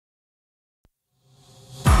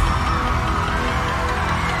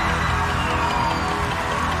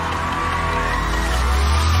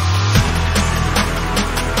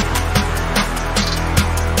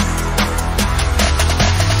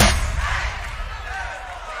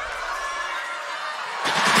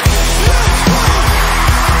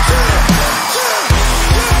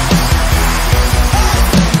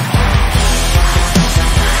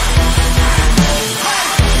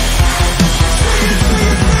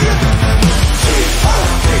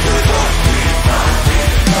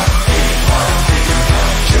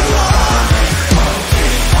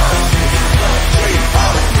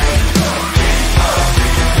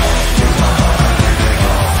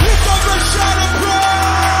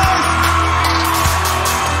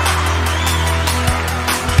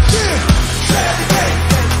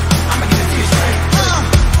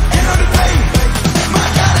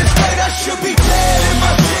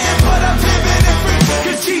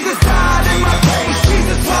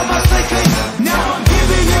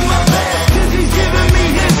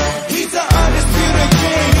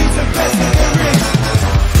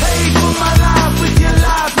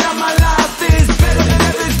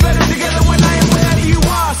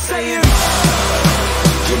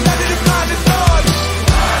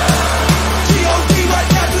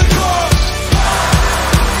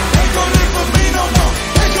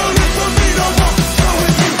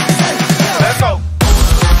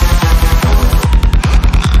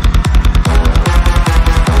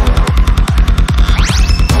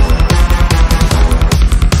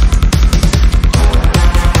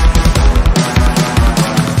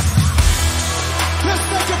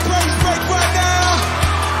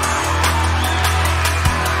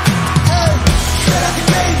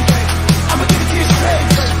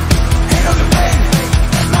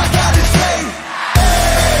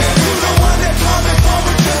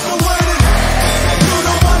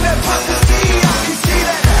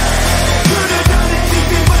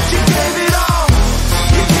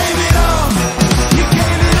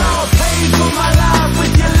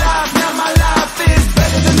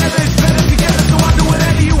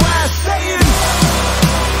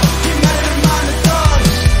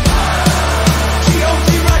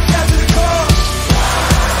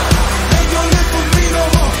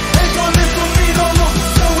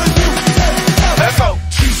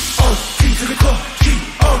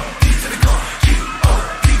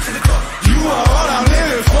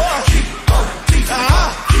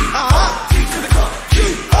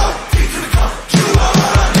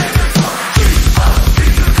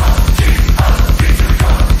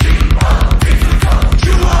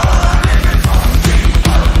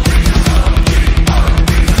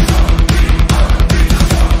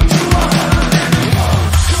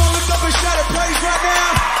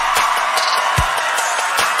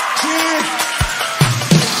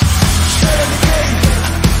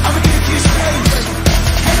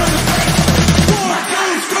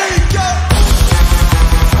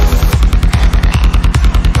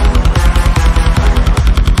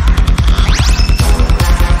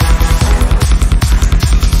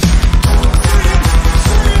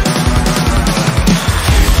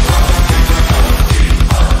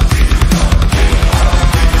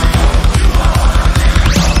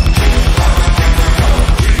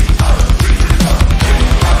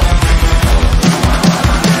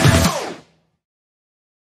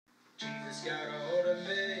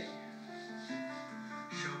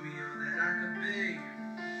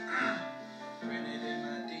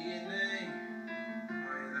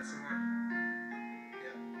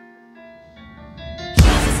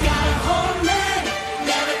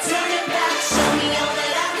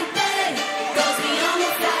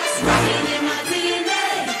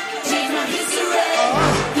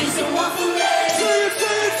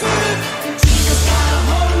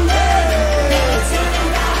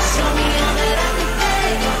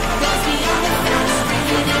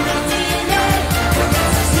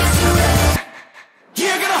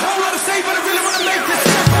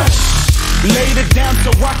Laid it down so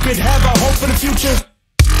I could have a hope for the future.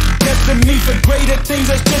 Destiny for greater things,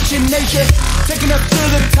 that's just your nature. Taking us to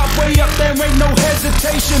the top, way up there ain't no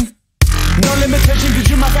hesitation. No limitation, cause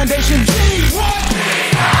you're my foundation. Gee, what?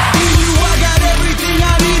 In you I got everything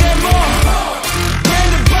I need and more.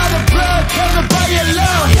 Branded by the blood, covered by your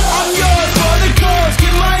love. I'm yours for the cause,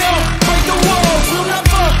 give my all. Break the walls, we'll not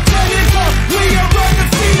fall. Let it go, we are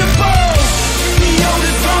undefeatable. The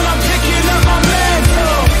oldest on, I'm picking up my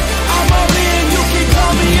mantle. I'm all in, you can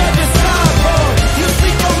call me a disciple. You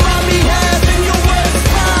speak on my behalf and your word is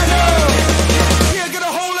final. Yeah, I got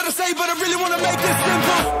a whole lot to say, but I really wanna make this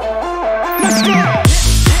simple. Let's go!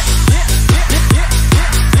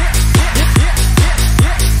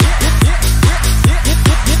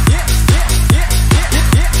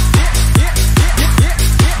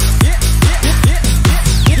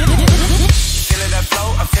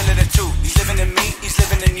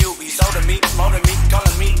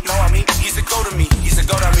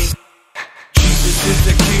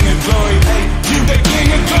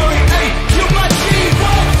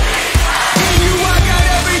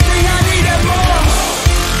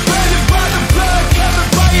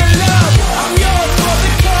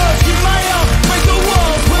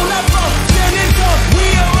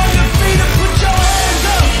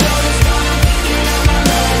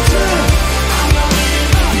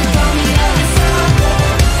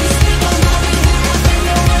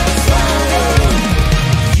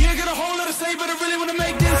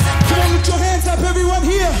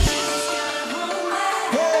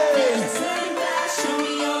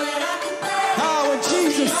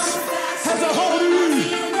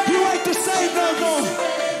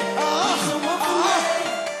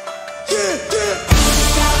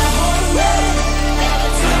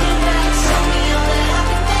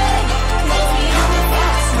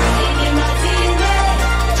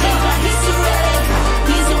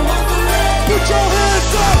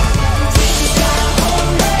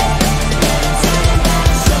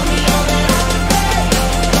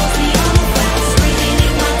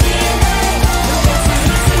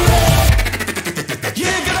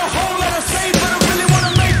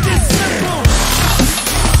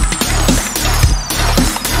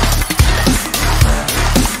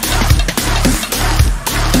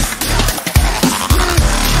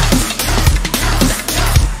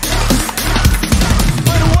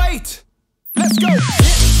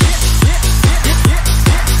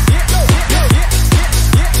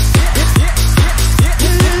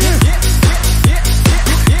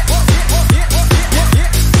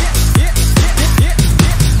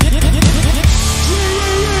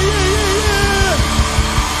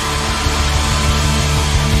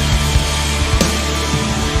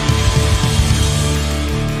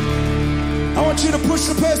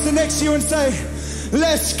 Next to you and say,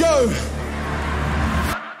 let's go.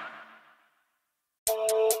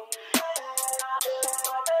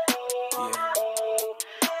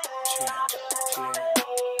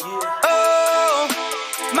 Oh,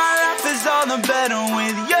 my life is all the better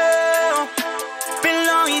with you.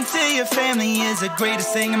 Belonging to your family is the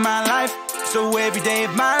greatest thing in my life. So every day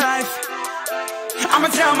of my life, I'ma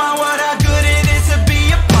tell my world how good it is to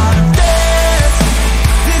be a part of this.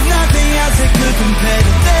 There's nothing else that could compare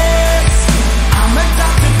to this. I'm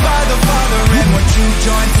adopted by the Father, and what you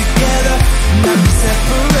join together, nothing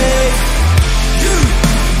separate. You,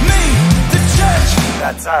 me, the church,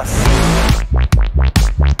 that's us.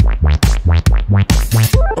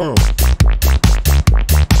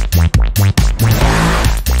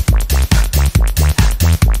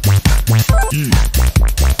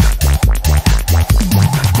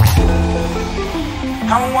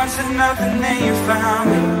 I wanted nothing and you found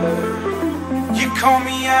me. You called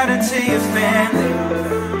me out into your family.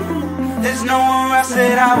 There's nowhere else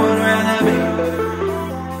that I would rather be.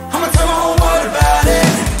 I'ma tell my whole world about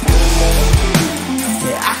it.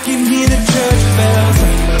 Yeah, I can hear the church bells.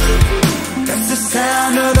 That's the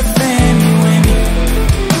sound of the family with me.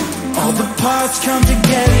 All the parts come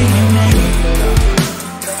together, you name it.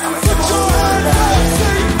 I'ma put your hand out,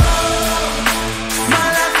 sing. My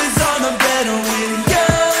life is all the better with you.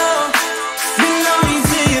 Belonging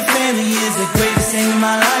to your family is the greatest thing in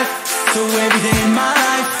my life. So every day in my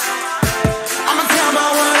life, I'ma tell my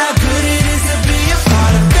world how good it is to be a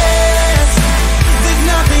part of this. There's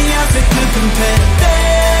nothing else that could compare to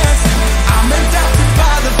this. I'm adopted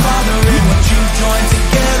by the Father, and what you join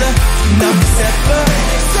together, nothing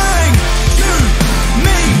separate. Sing, you,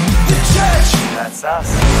 me, the church, that's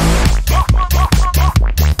us.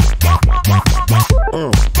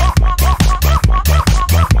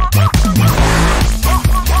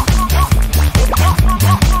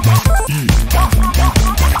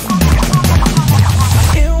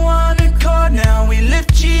 In one accord,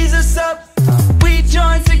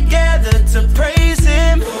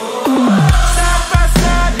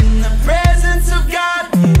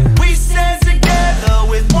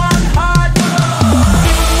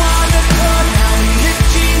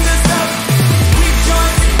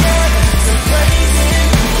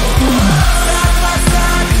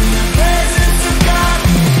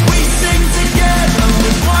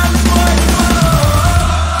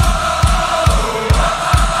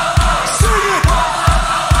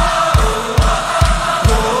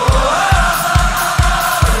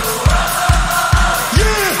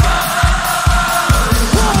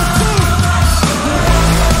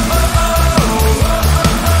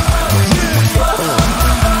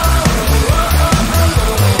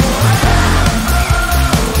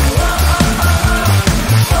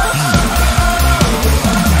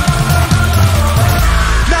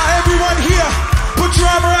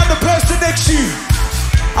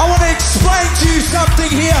 you something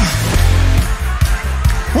here.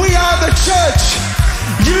 We are the church.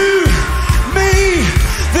 You, me,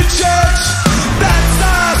 the church. That's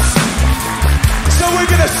us. So we're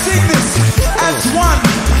gonna sing this as one.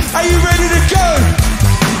 Are you ready to go?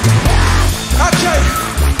 Okay,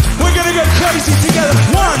 we're gonna go crazy together.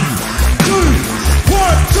 1, 2,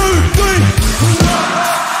 1, 2, 3.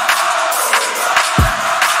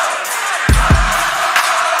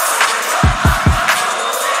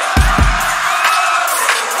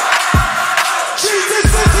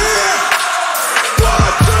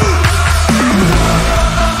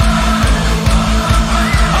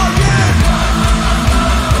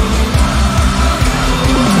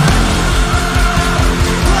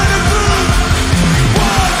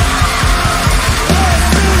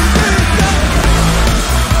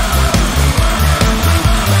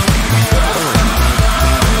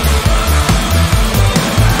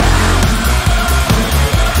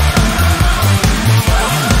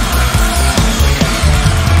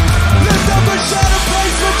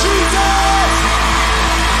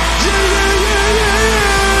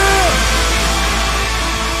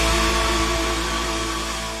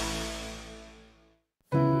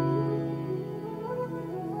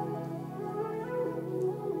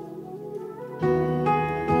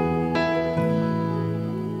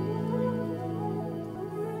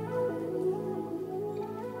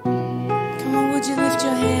 Would you lift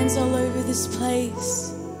your hands all over this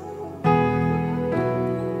place?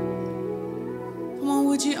 Come on,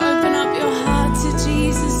 would you open up your heart to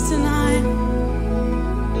Jesus tonight?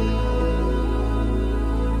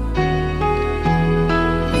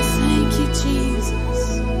 We thank you,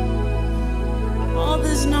 Jesus. Oh,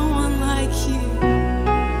 there's no one like you.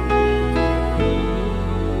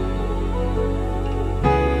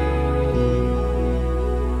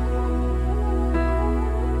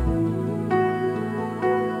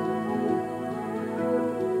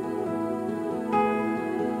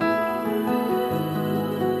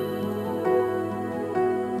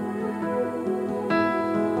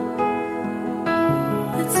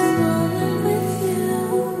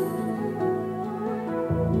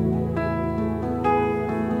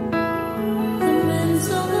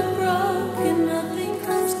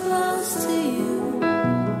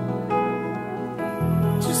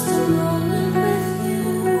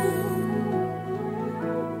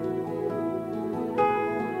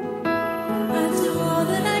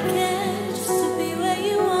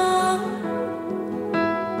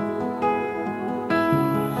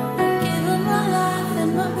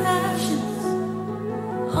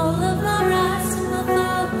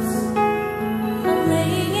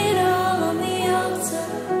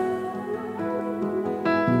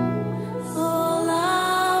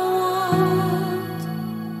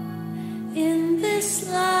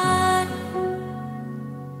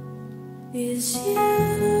 Is you.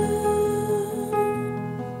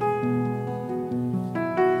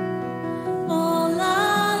 All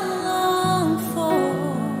I long for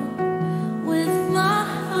with my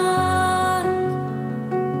heart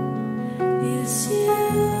is you,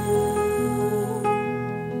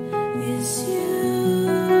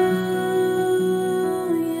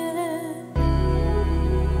 yeah.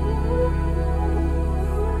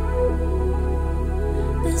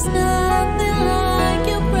 There's nothing like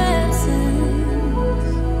your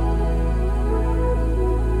presence.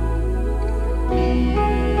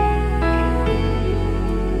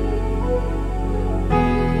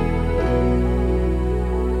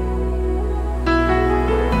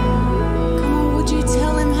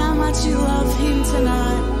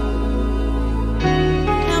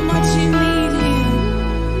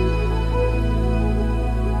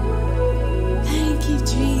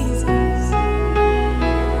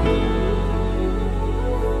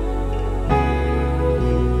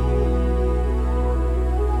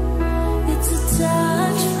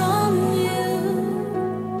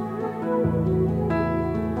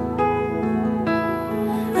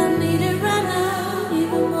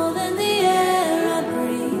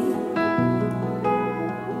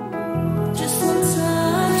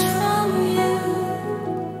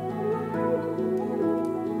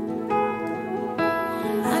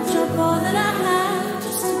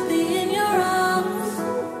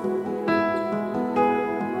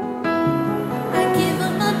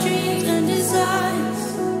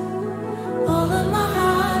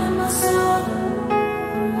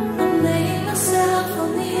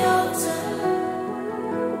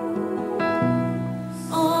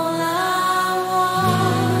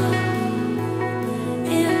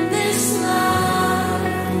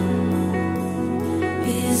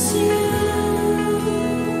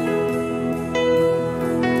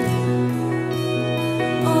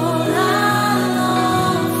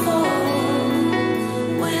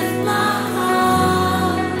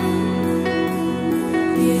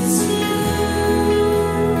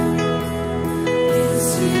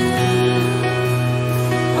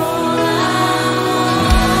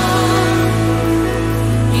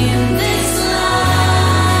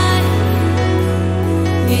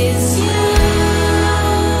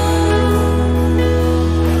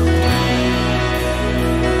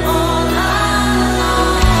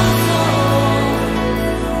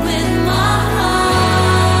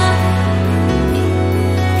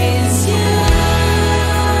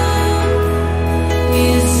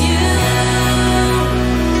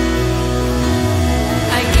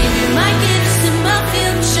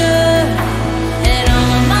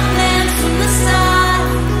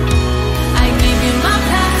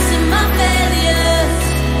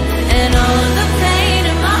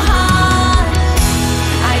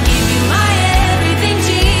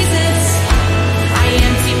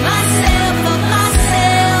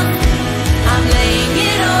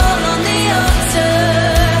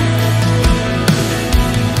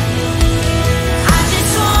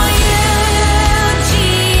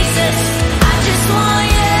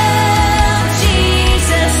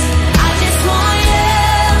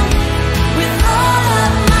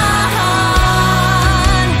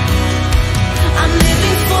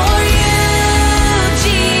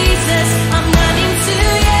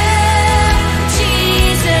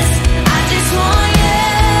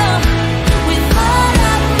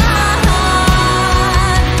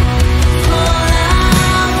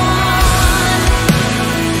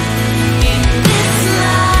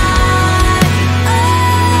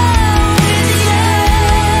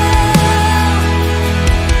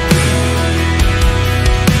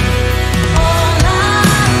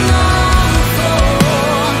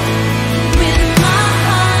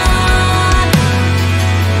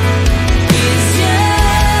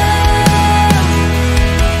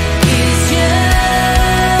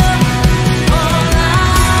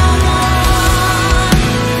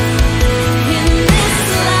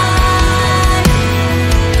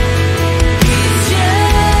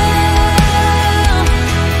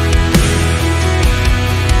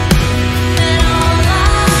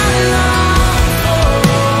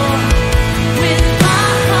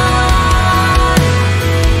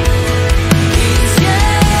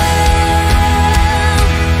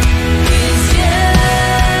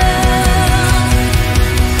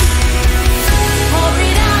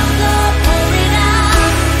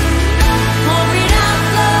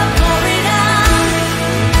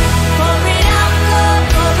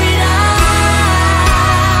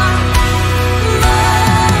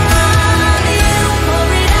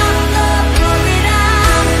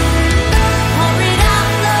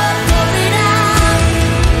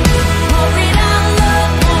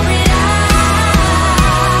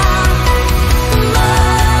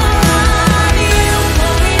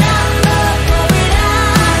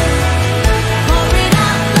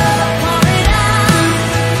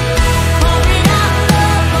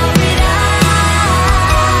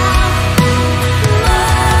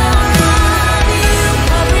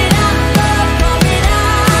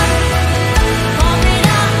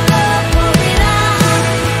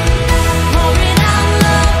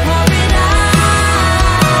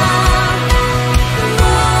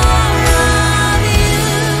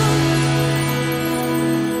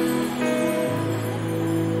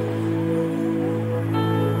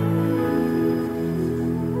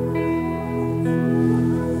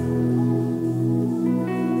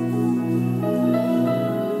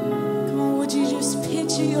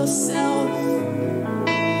 yourself,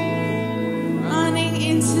 running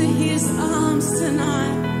into His arms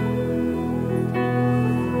tonight.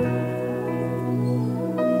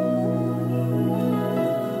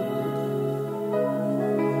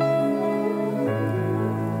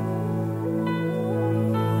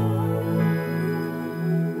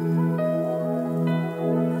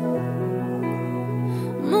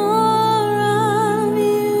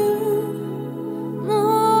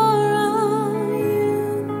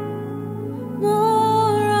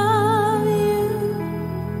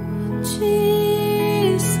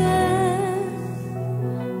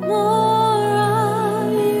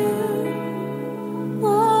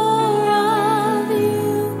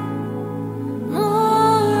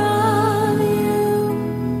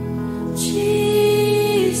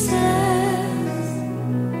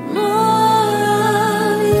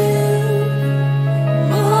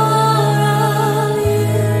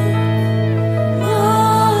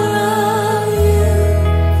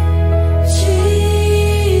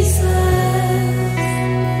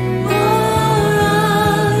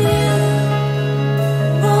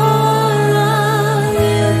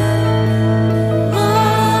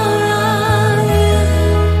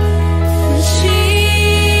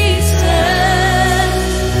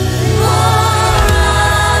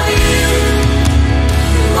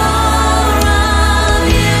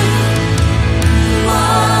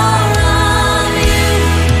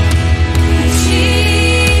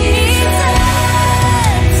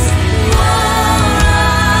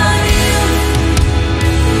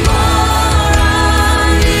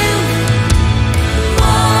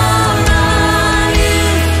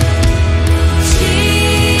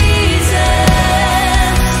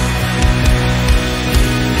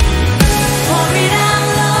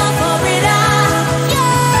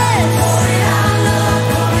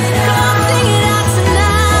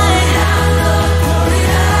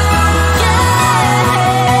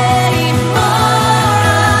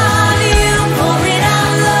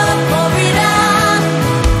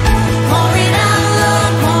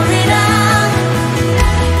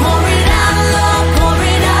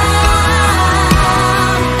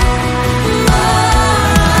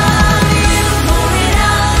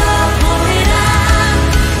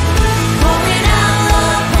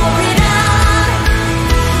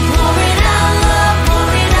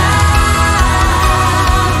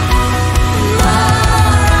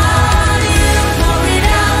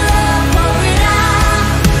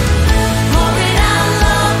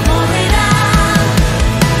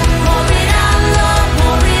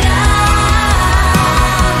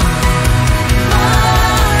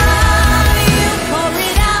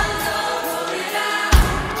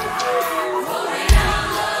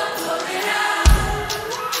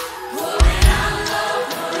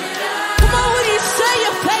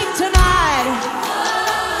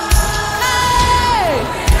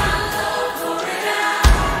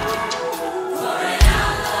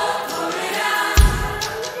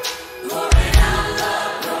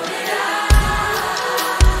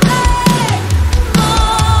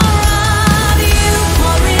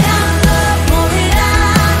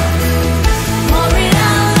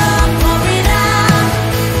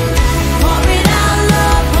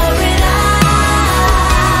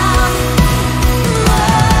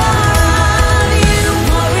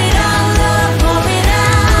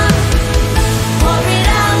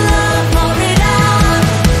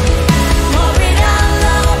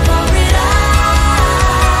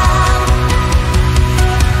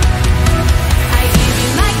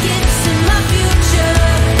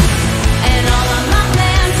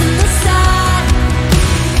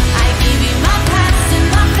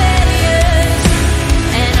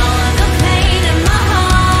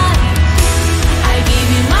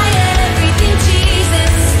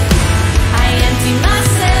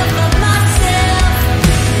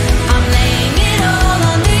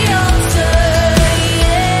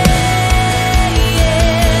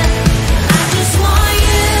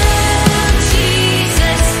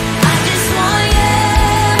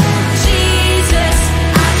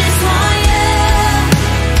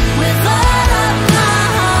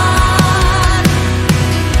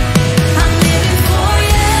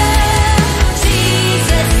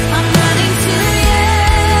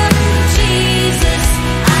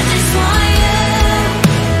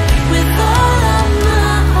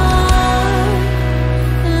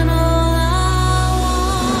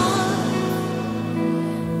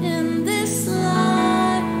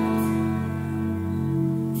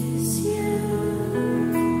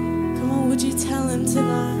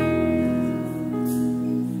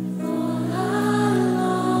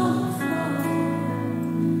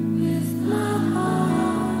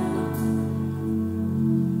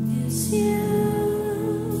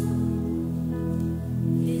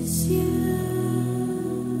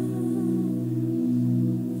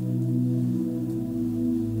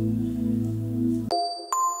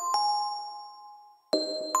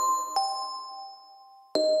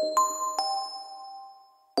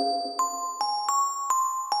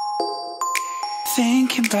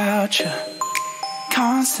 Thinking about you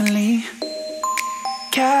constantly,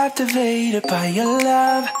 captivated by your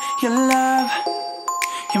love, your love.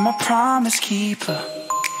 You're my promise keeper,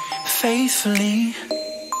 faithfully.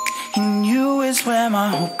 In you is where my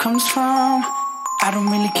hope comes from. I don't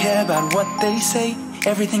really care about what they say.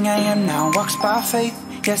 Everything I am now walks by faith.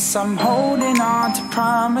 Yes, I'm holding on to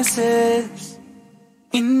promises.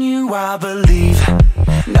 In you I believe,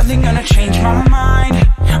 nothing gonna change my mind.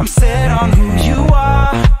 I'm set on who you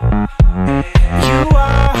are. You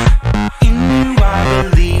are. In you I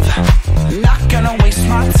believe, not gonna waste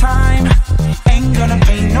my time. Ain't gonna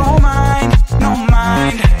pay no mind, no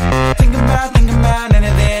mind. Think about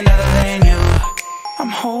anything other than you. I'm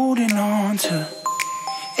holding on to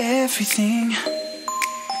everything,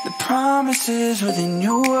 the promises within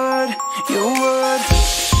your word, your word.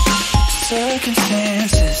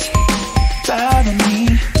 Circumstances bother me,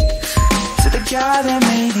 to the God that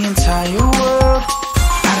made the entire world.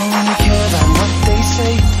 I don't really care about what they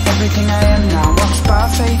say. Everything I am now walks by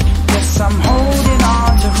faith. Yes, I'm holding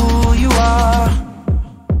on to who you are.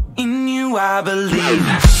 In you I believe,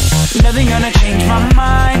 nothing gonna change my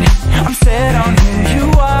mind. I'm set on who you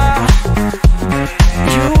are.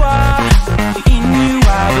 You are. In you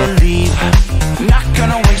I believe, not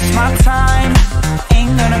gonna waste my time.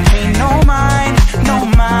 Ain't gonna pay no mind, no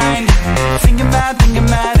mind. Thinking about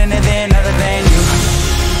anything other than you.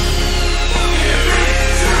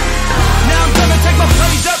 Now I'm gonna take my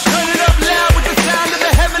praise up, turn it up loud with the sound of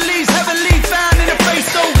the heavenlies, heavenly found in a place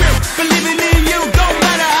so real. Believing in you, don't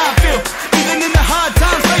matter how I feel. Even in the hard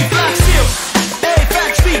times, faith like steel. Hey,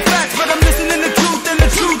 facts speak facts, but I'm listening to truth, and the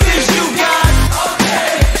truth is you, God.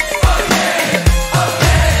 Okay, okay,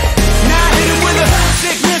 okay. Now I hit it with a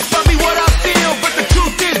sickness, tell me what I feel, but the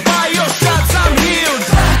truth is by your stripes I'm healed.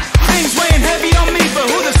 Things weighing heavy on me, but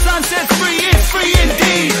who the sun sets free is free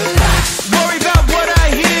indeed. Worry about what I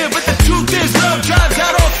hear, but the truth is love drives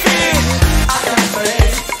out all fear. I got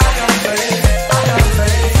faith, I got faith, I got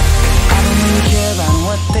faith. I don't really care about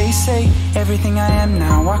what they say. Everything I am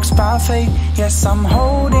now walks by faith. Yes, I'm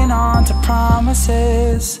holding on to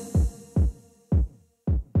promises.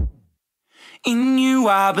 In you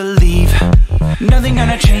I believe, nothing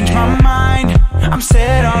gonna change my mind. I'm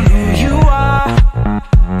set on who you are.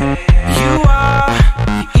 You are.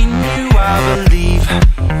 In you I believe,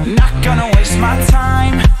 not gonna waste my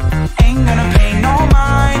time. Ain't gonna pay no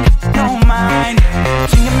mind, no mind.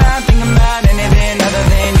 Thinking about anything other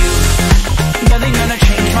than you. Nothing gonna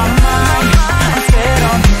change my mind. I'm set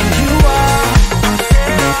on who you are.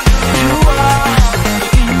 You are.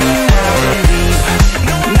 In you I believe,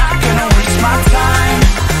 not gonna waste my time.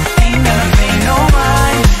 Ain't gonna pay no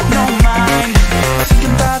mind, no mind.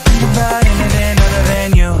 Thinking about anything other than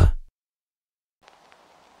you.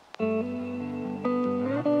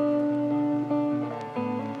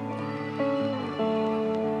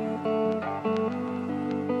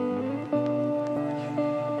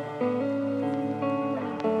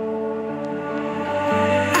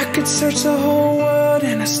 I could search the whole world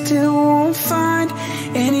and I still won't find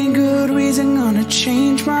any good reason gonna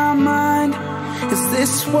change my mind. 'Cause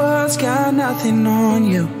this world's got nothing on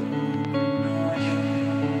you.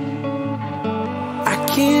 I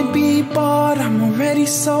can't be bought, I'm already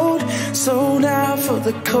sold. Sold out for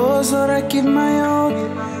the cause that I give my all.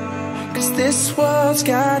 'Cause this world's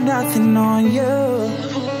got nothing on you.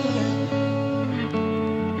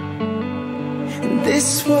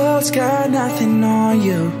 This world's got nothing on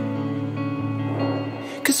you.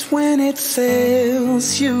 'Cause when it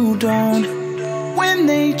fails, you don't. When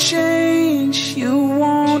they change, you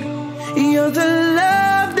won't. You're the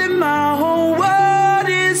love that my whole world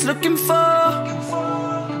is looking for.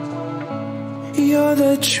 You're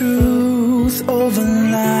the truth over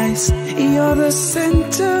lies. You're the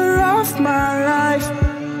center of my life.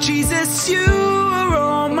 Jesus, you are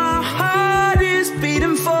all my heart is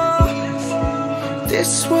beating for.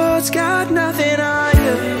 This world's got nothing on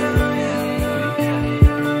you.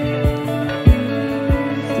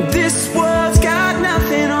 This world's got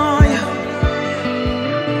nothing on you.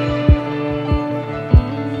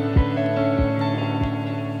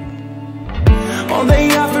 All they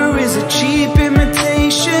offer is a cheap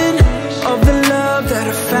imitation of the love that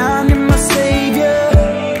I found in my Savior.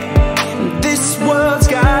 This world's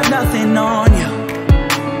got nothing on you.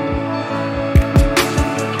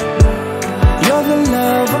 You're the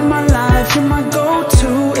love of my life, you're my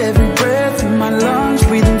go-to. Every breath in my lungs,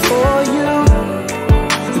 breathing for you.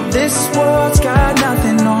 This world's got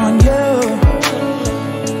nothing on you.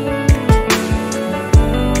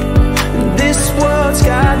 This world's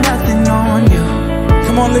got nothing on you.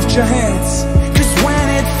 Come on, lift your hands. 'Cause when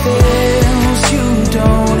it fails, you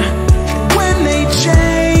don't. When they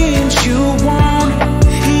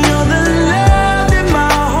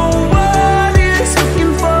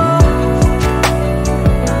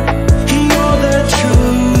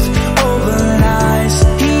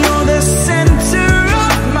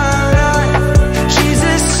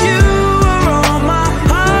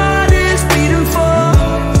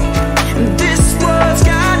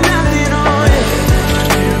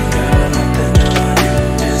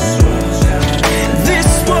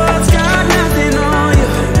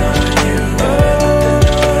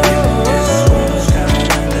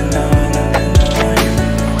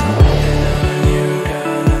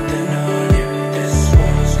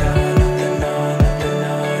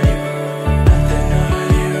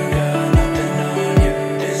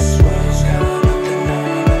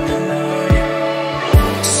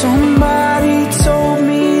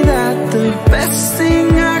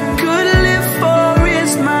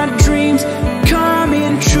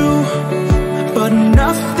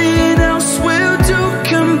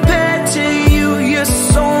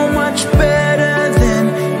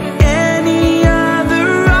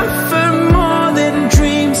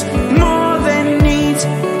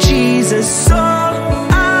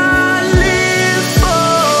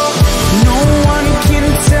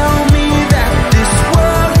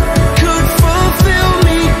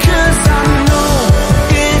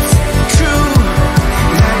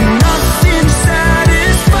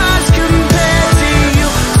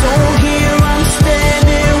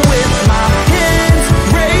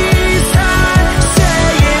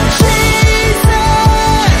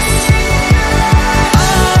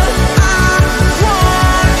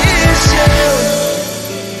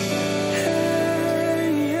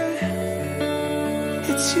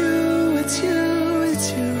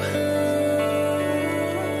it's you.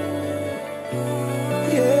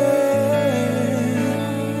 Yeah,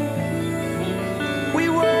 we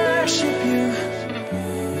worship you,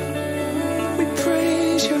 we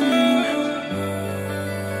praise your name.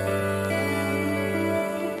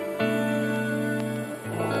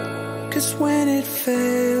 'Cause when it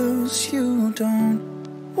fails, you don't.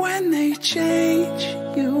 When they change,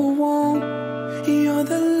 you won't. You're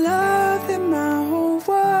the love that my whole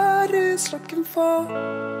world is looking for.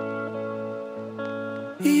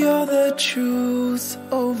 You're the truth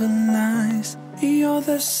over lies. You're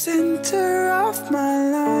the center of my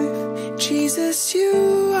life. Jesus, you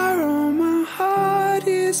are all my heart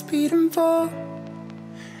is beating for.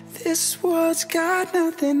 This world's got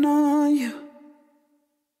nothing on you.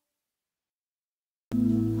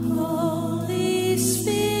 Holy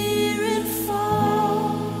Spirit,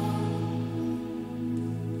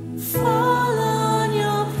 fall on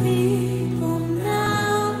your people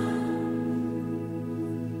now.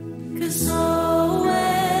 'Cause all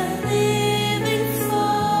we're living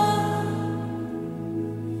for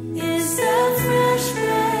is the fresh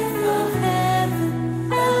breath of heaven,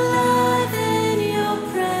 alive in your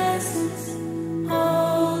presence.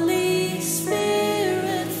 Holy Spirit,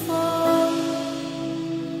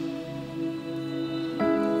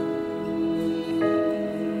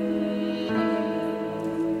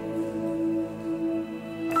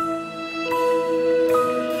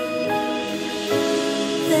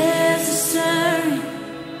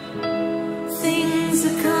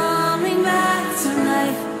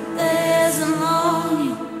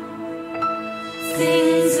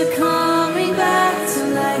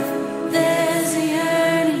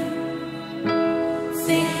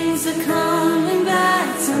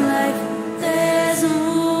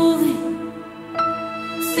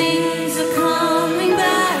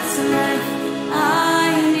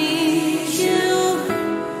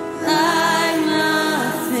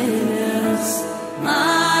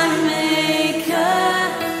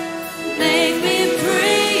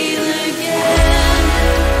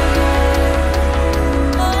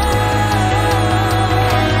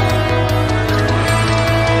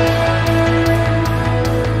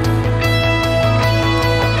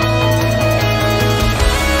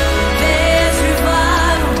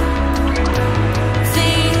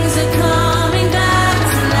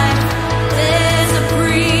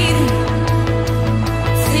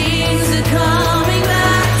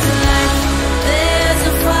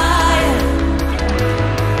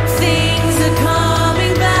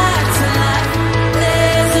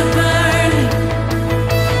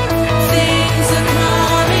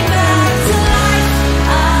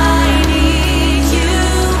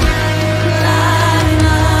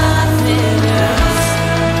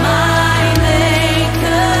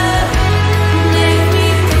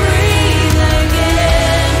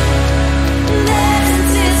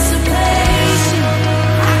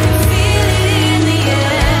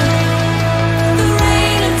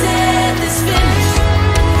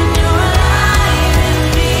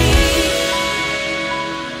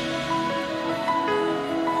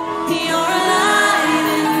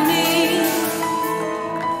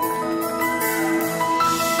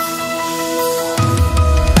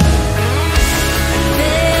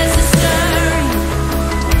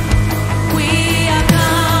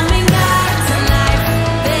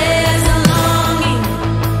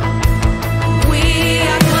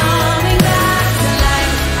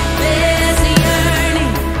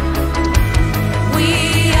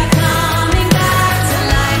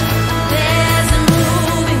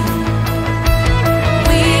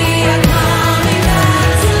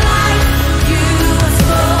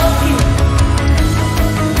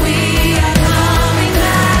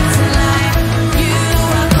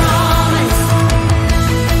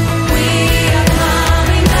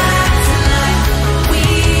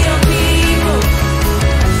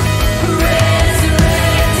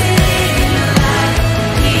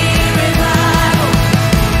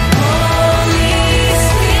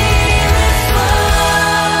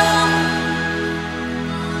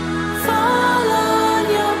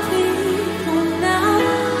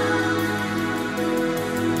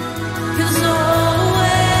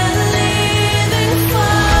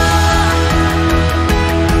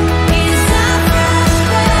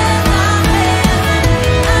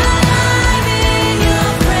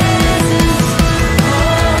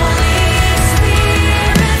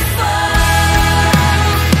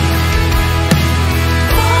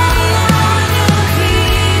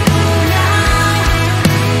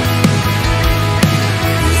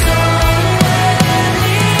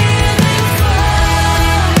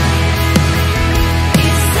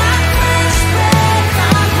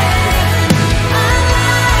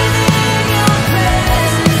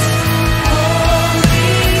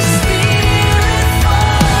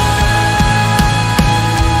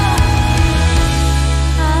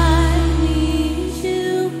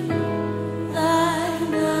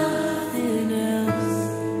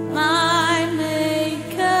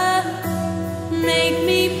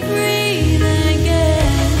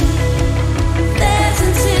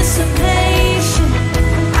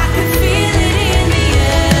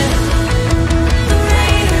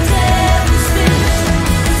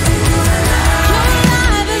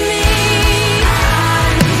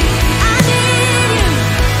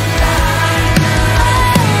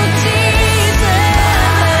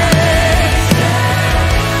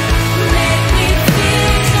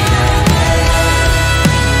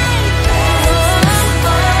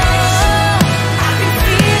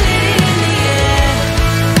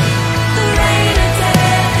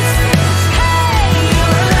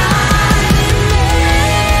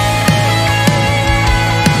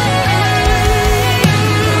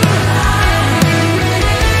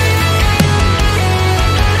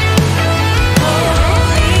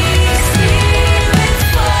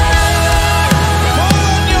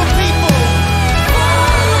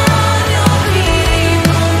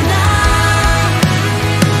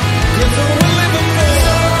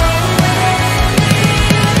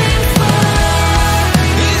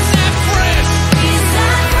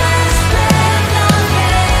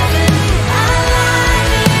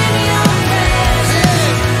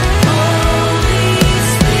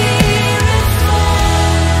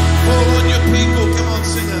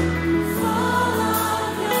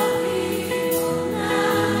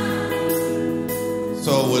 It's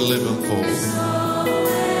all we're living for.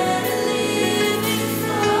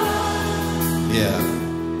 Yeah.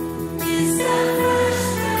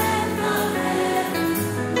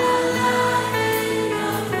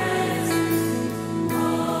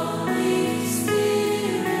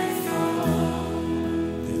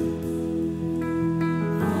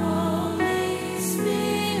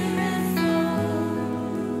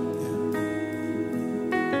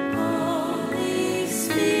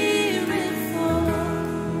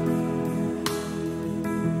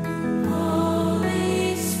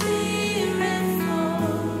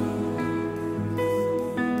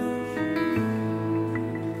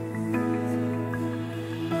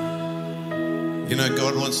 You know,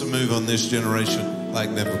 God wants to move on this generation like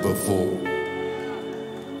never before.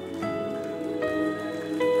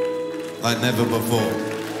 Like never before.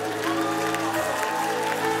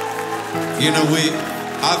 You know,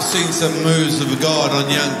 I've seen some moves of God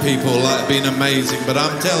on young people like been amazing, but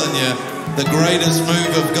I'm telling you, the greatest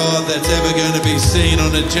move of God that's ever going to be seen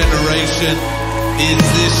on a generation is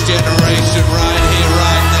this generation right here,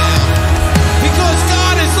 right now.